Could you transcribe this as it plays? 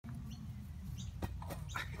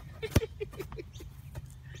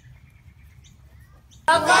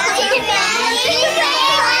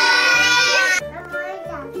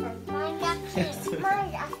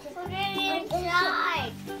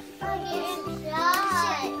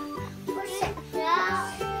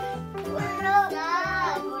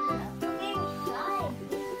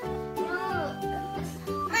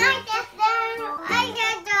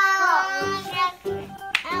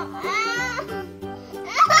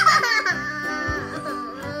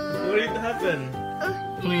happened?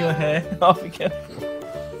 Pull your hair off, be careful.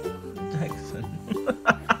 Jaxon.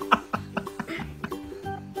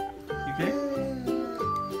 You okay?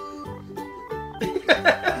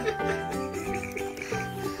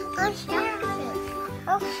 I'm Jaxon.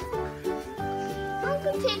 Oh. I'm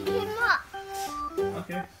gonna take him up.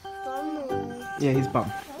 Okay. Yeah, he's bum.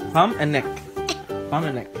 Bum and neck. Bum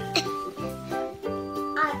and neck.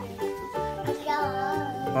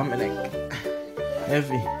 Bum and neck.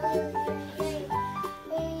 Heavy.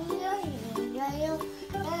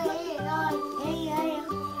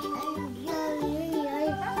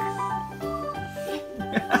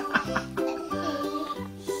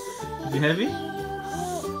 Is he heavy?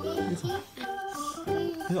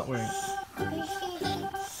 He's not wearing it.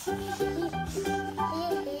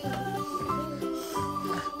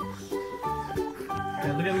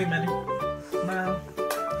 Yeah, look at me, Maddie. Smile.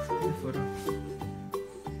 Good photo.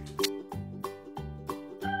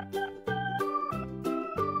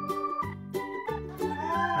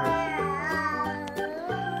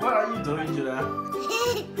 What are you doing, Judah?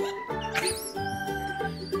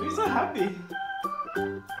 You're so happy.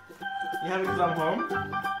 You happy because I'm home?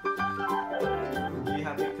 Are you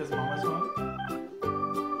happy because Mama's home?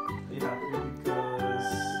 Are you happy because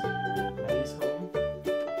Maddie's home?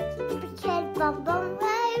 Because Bum home.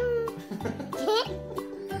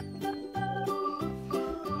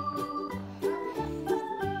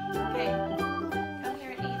 Okay, come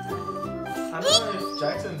here and eat. I don't know if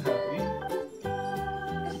Jackson's happy.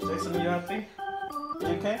 Jaxon, are you happy? You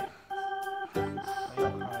okay? Are you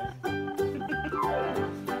crying?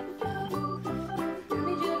 Let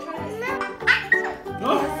me do a try.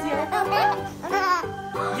 Oh!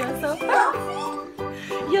 You're so fat.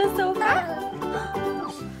 You're so fat.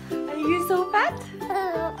 Are you so fat?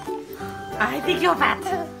 I think you're fat.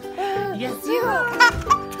 Yes, you are.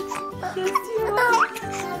 Yes, you are.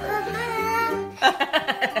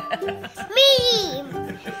 Me.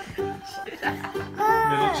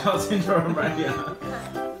 Middle child syndrome right here.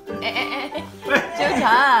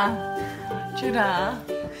 Judah. Judah.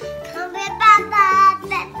 Come here, Papa.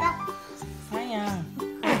 Sayang.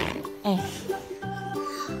 Yeah.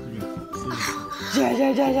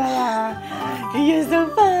 You're so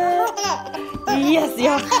fat. Yes,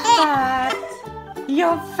 you're fat.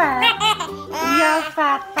 You're fat. You're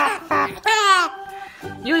fat.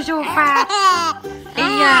 You're so fat.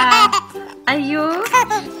 Yeah. Are you?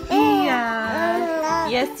 Yeah.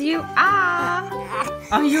 Yes, you are.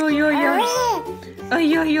 Oh, you. Oh,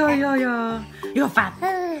 you. You're fat.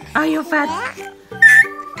 Are you fat?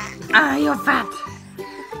 You're fat.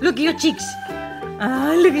 Look at your cheeks.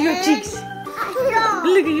 Look at your cheeks.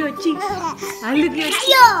 Look at your cheeks. Look at your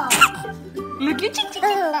cheeks. Look at your cheeks.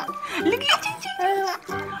 Look at your cheeks.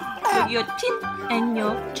 Look at your chin and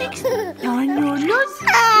your cheeks and your nose.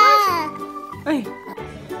 Hey.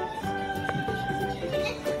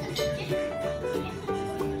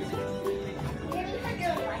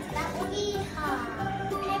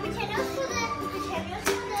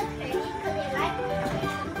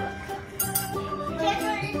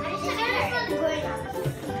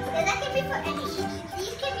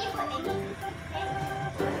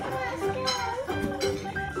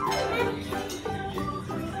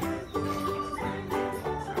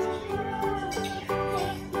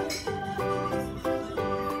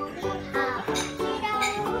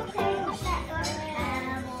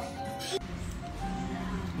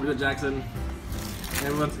 Look at Jaxon.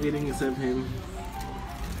 Everyone's eating except him.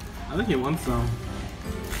 I think he wants some.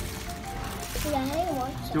 Yeah, he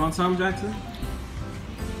wants Do you want some, Jaxon?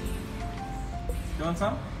 You want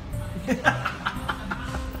some?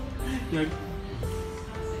 You're...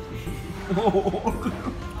 Oh,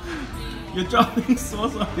 you're dropping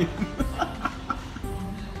sauce on him.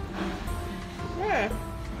 Where?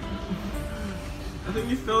 I think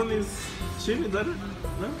he fell in his chin, is that it?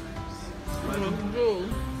 No? Drool.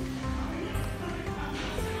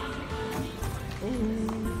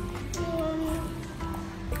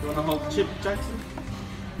 You want to hold the chip, Jaxon?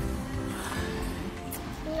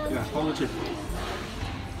 Yeah, hold the chip.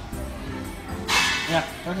 Yeah,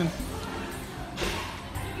 Jaxon.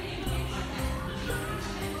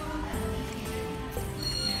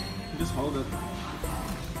 You just hold it.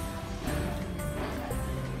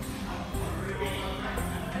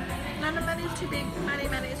 No, Maddie's too big.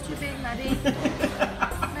 Maddie is too big, Maddie.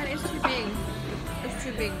 Maddie is too big. It's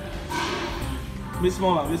too big. Bit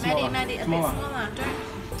smaller, bit smaller. Maddie, a bit smaller. Don't.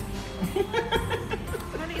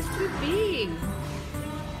 Maddie is too big.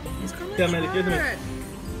 It's gonna Yeah, Maddie, give it to me. hurt.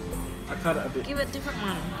 I cut it a bit. Give it a different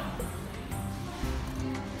one.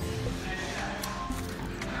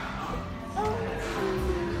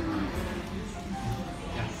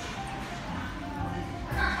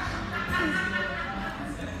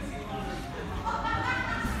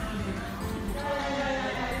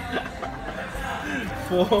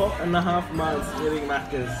 4.5 months eating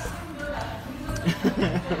Macca's.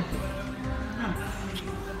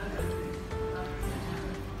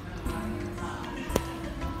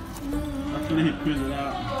 Actually, he peels it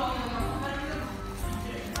out.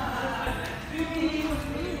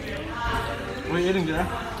 What are you eating, Jada?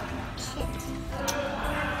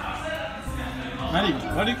 Maddie,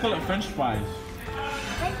 why do you call it French fries?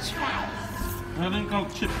 French fries. Why don't you call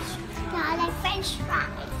it chips? No, I like French fries.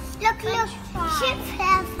 Look, chips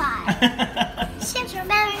hair fries. Chips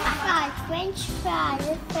French fries. French fries.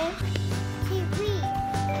 Kiwi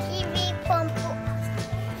from books.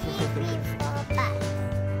 Kiwi for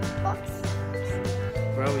books.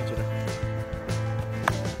 Where are we, Jada?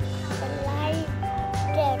 The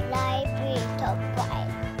library top right.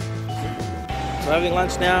 So we're having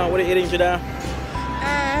lunch now. What are you eating, Jada?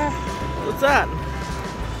 What's that?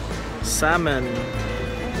 Salmon.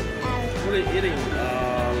 What are you eating?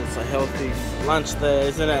 Oh, it's a healthy lunch there,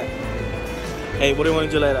 isn't it? Hey, what do you want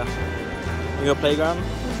to do later? You go playground?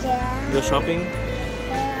 Yeah. You go shopping?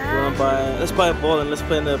 You want to buy? Let's buy a ball and let's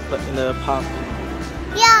play in the park.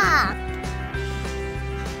 Yeah.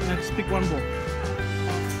 Yeah, just pick one ball.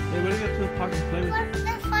 Yeah, we're gonna go to the park and play with it.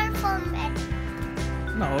 This one for me.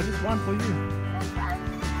 No, just one for you.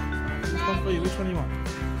 Just one for you. Which one do you want?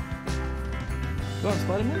 You want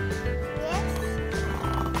Spider-Man? Yes.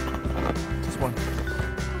 Just one.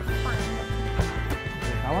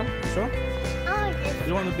 Okay, that one? You sure? Oh, this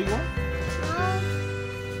You want the big one? one.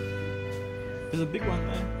 There's a big one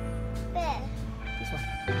there. There. This one.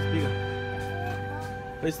 It's bigger.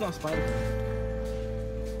 But it's not Spider-Man.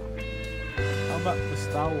 How about the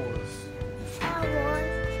Star Wars? Star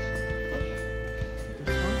Wars.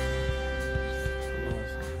 This one?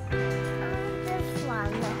 This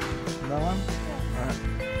one. That one? Alright.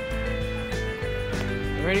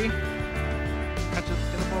 You ready? Catch it,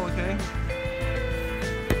 get the ball, okay?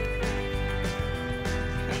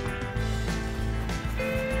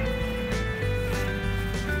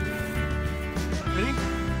 Ready?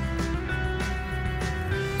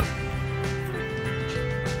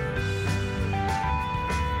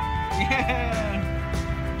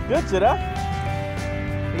 Yeah! Good, Jada.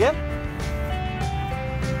 Again?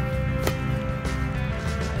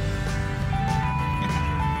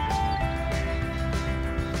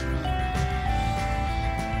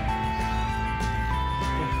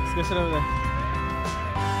 Let's go sit over there.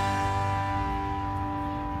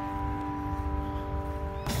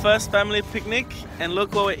 First family picnic, and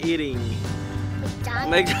look what we're eating.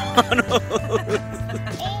 McDonald's.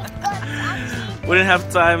 We didn't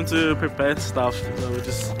have time to prepare stuff, so we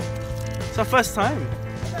just. It's our first time.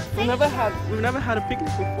 We've never had a picnic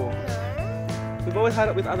before. We've always had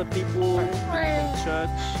it with other people, from church.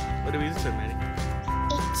 What did we used to, Maddie?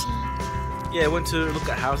 Yeah, we went to look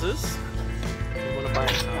at houses. We want to buy a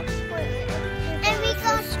house. And we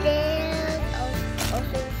got stairs,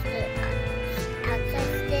 also stairs,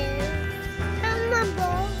 outside stairs. And my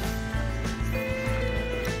ball.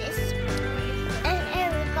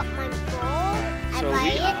 And we got my ball. So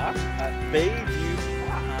we are at Bayview.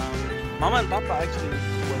 Mama and Papa actually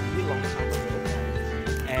were here long time ago,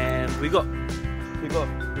 and we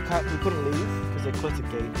couldn't leave because they closed the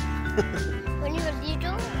gate. When you were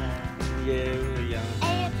little? Yeah, we were young.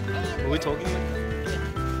 Were we talking?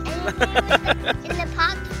 In the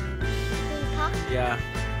park? In the park? Yeah.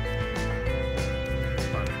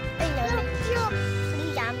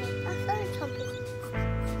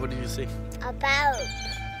 What did you see? About.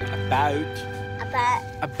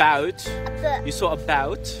 You saw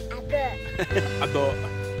about? About.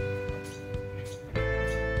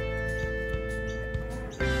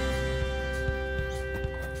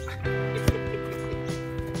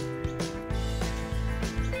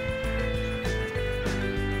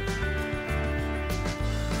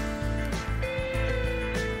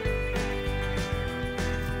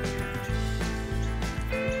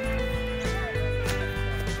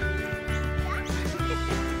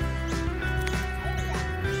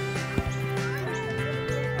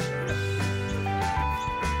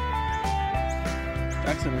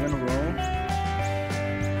 Jaxon, we're gonna roll.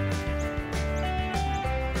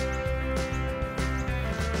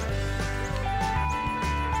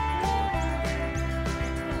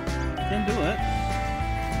 Can do it.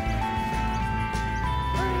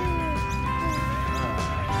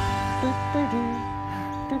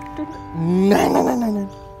 No.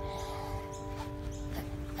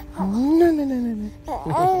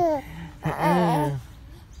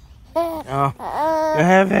 Oh, you're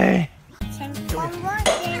heavy.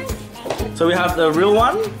 So we have the real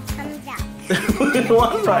one. The real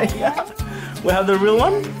one right here. We have the real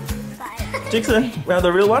one. Jaxon, we have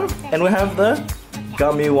the real one, and we have the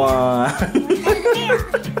gummy one.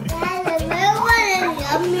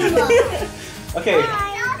 Okay,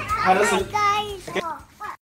 how does it?